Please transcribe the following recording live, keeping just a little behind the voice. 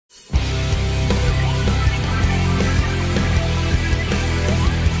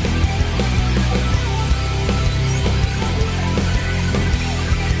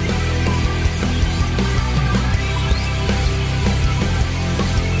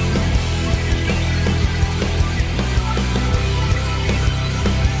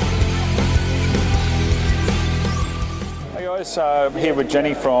guys. Here with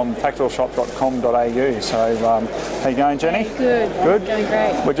Jenny from tactileshop.com.au. So, how you going, Jenny? Good. Good? Going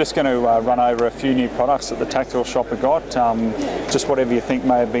great. We're just going to run over a few new products that the Tactile Shop have got. Just whatever you think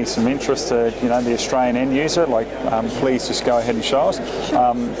may be some interest to, the Australian end user, please just go ahead and show us.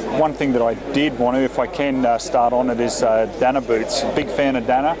 One thing that I did want to, if I can, start on it is Dana boots. Big fan of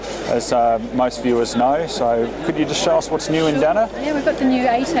Dana, as most viewers know. So, could you just show us what's new in Dana? Yeah, we've got the new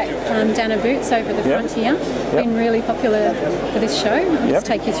ATAC Dana boots over the front here. Been really popular for this show. I'll just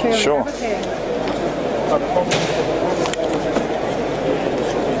take you through. Sure.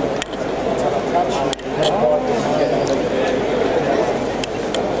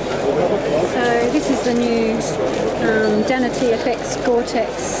 So this is the new Dana TFX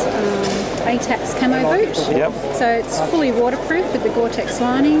Gore-Tex ATAX camo boot. So it's fully waterproof with the Gore-Tex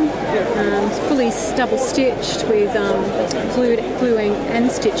lining, fully double stitched with gluing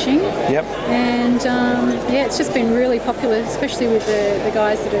and stitching. And it's just been really popular, especially with the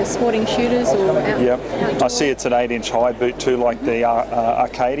guys that are sporting shooters or outdoor. I see it's an 8-inch high boot too, like the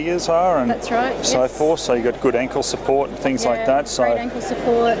Arcadias are, and that's right. So forth. So you got good ankle support and things like that. So great ankle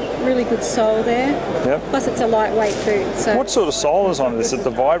support, really good sole there. Plus it's a lightweight boot. So what sort of sole is on it? Is it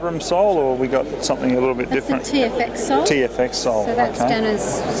the Vibram sole, or we got something a little bit different? The TFX sole. TFX sole. So that's Dana's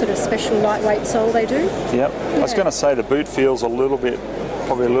sort of special lightweight sole they do. I was going to say the boot feels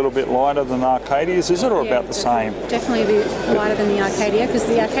probably a little bit lighter than the Arcadias, is it, or about the same? Definitely a bit lighter than the Arcadia, because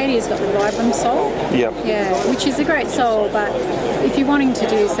the Arcadia's got the Vibram sole. Which is a great sole, but if you're wanting to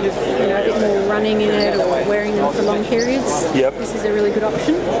do sort of a bit more running in it or wearing them for long periods, this is a really good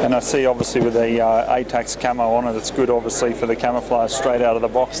option. And I see obviously with the ATAX camo on it, it's good obviously for the camouflage straight out of the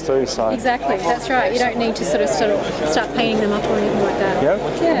box too. So exactly, that's right. You don't need to sort of start painting them up or anything like that.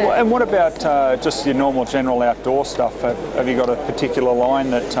 And what about just your normal general outdoor stuff? Have you got a particular line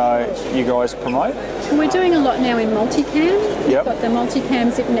that you guys promote? We're doing a lot now in multicam. We've got the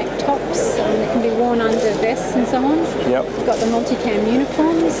multicam zip neck tops that can be worn under vests and so on. We've got the multicam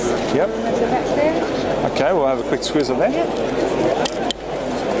uniforms. At the back there. Okay, we'll have a quick squiz of that.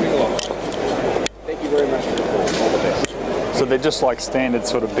 Thank you very much. So they're just like standard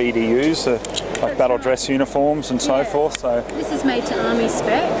sort of BDUs, like battle dress uniforms and so forth. So this is made to Army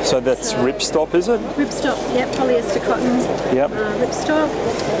spec. So that's ripstop, is it? Ripstop, polyester cotton. Ripstop,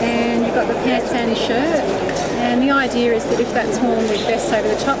 and you've got the pants and shirt. And the idea is that if that's worn with vests over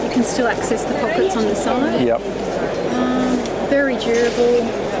the top, you can still access the pockets on the side. Very durable,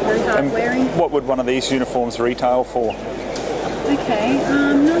 very hard wearing. What would one of these uniforms retail for? Okay,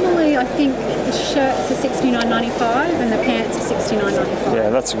 normally I think the shirts are $69.95 and the pants are $69.95. Yeah,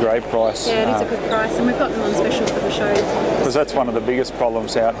 that's a great price. Yeah, it is a good price, and we've got them on special for the show. Because that's one of the biggest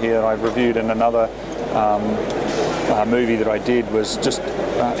problems out here. I reviewed in another movie that I did was just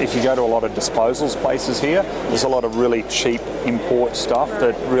if you go to a lot of disposals places here, there's a lot of really cheap import stuff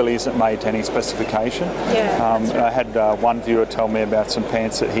that really isn't made to any specification. I had one viewer tell me about some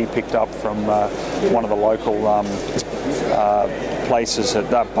pants that he picked up from one of the local places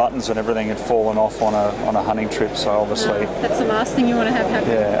that buttons and everything had fallen off on a hunting trip. So obviously that's the last thing you want to have happen.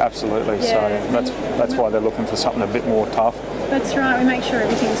 Yeah, absolutely. So that's why they're looking for something a bit more tough. That's right. We make sure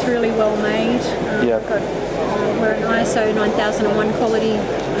everything's really well made. We're an ISO 9001 quality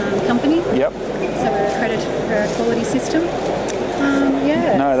company. So we're accredited for our quality system.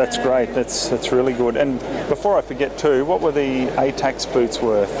 No, that's great. That's really good. And before I forget too, what were the ATAX boots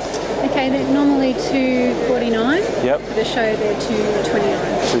worth? Okay, they're normally $249. For the show, they're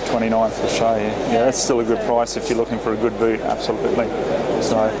 $229. $229 for the show. Yeah, that's still a good price if you're looking for a good boot. Absolutely.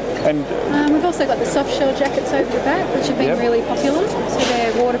 So, and we've also got the soft shell jackets over the back, which have been really popular. So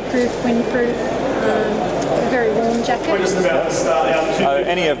they're waterproof, windproof, very warm jackets.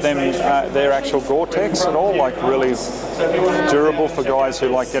 Any of them, they're actual Gore-Tex at all, like really durable for guys who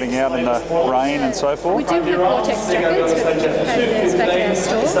like getting out in the rain and so forth? We do have Gore-Tex jackets, but we've had those back in our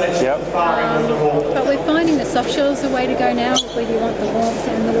store. But we're finding that soft shell's the way to go now, whether you want the warmth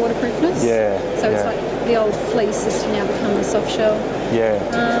and the waterproofness. So it's like the old fleece has now become the soft shell.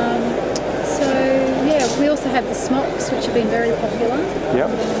 We also have the smocks, which have been very popular.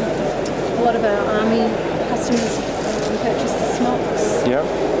 A lot of our Army customers purchase the smocks.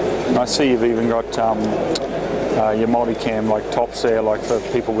 I see you've even got your multicam like tops there, like for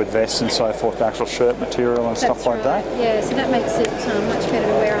people with vests and so forth, the actual shirt material and stuff like that. Yeah, so that makes it much better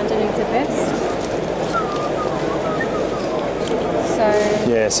to wear underneath the vest.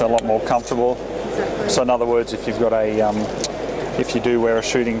 So so a lot more comfortable. So in other words, if you've got a if you do wear a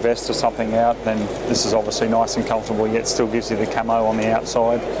shooting vest or something out, then this is obviously nice and comfortable, yet still gives you the camo on the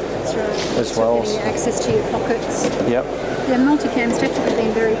outside. That's right. As well. Giving you access to your pockets. Yep. Yeah, multicam's definitely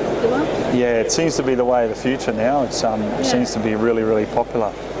been very popular. Yeah, it seems to be the way of the future now. It seems to be really, really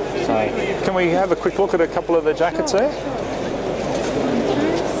popular. So, can we have a quick look at a couple of the jackets there?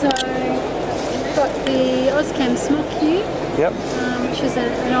 So, we've got the Ozcam smock here. Yep. Which is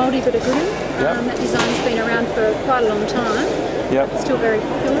an oldie but a goodie. Yep. That design's been around for quite a long time. Yep. It's still very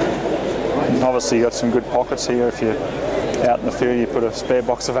popular. And obviously you've got some good pockets here. If you're out in the field, you put a spare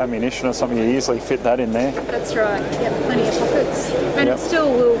box of ammunition or something, you easily fit that in there. That's right. Yep, plenty of pockets. And Yep. it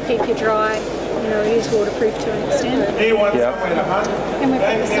still will keep you dry. You know, it is waterproof to an extent. Yep. And we've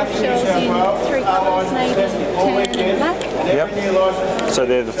got the soft shells in 3 colours, navy, tan and black. Yep. So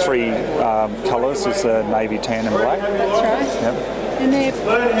they're the 3 colours, is the navy, tan and black. That's right. Yep. And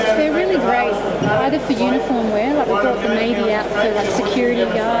they're really great, either for uniform wear, like we brought the navy out for like security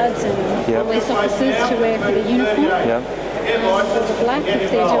guards and Yep. police officers to wear for the uniform. Yep. Or the black if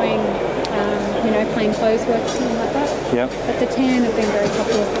they're doing, you know, plain clothes work, something like that. Yep. But the tan have been very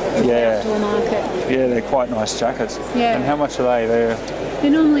popular in the outdoor market. Yeah, they're quite nice jackets. Yeah. And how much are they? They're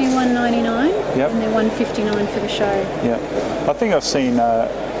normally $199 Yep. and they're $159 for the show. Yeah. I think I've seen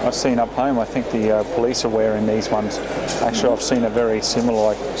up home, I think the police are wearing these ones. Actually, I've seen a very similar,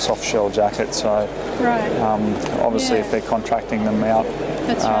 like, soft shell jacket. So Right. obviously, Yeah. if they're contracting them out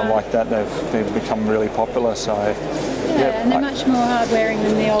That's right. like that, they've become really popular. So Yeah, and they're much more hard wearing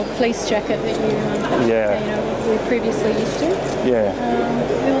than the old fleece jacket that Yeah. you know, we previously used to. Yeah.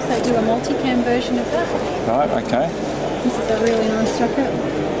 We also do a multicam version of that. Right. Okay. This is a really nice jacket.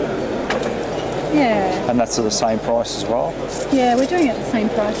 Yeah. And that's at the same price as well. Yeah, we're doing it at the same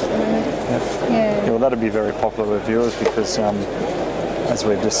price at the moment. Yeah, Yeah. well, that'd be very popular with viewers because, as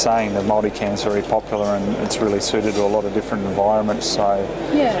we we're just saying, the multicam's very popular and it's really suited to a lot of different environments. So,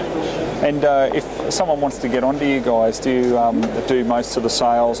 Yeah. and if someone wants to get onto you guys, do you do most of the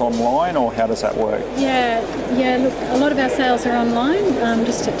sales online, or how does that work? Yeah, look, a lot of our sales are online,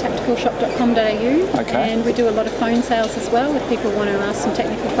 just at tacticalshop.com.au. Okay. And we do a lot of phone sales as well if people want to ask some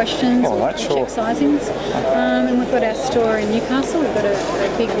technical questions All right, or sure. check sizings. And we've got our store in Newcastle. We've got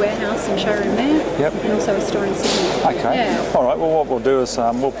a big warehouse and showroom there. Yep. And also a store in Sydney. Okay. Yeah. All right. Well, what we'll do is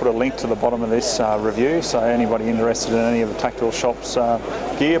we'll put a link to the bottom of this review. So anybody interested in any of the Tactical Shop's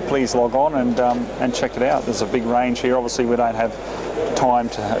gear, please log on and check it out. There's a big range here. Obviously, we don't have time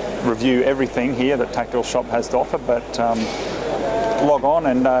to review everything here that Tactical Shop has to offer, but log on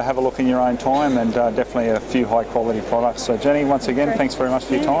and have a look in your own time, and definitely a few high quality products. So Jenny, once again, thanks very much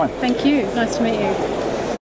for your time. Thank you. Nice to meet you.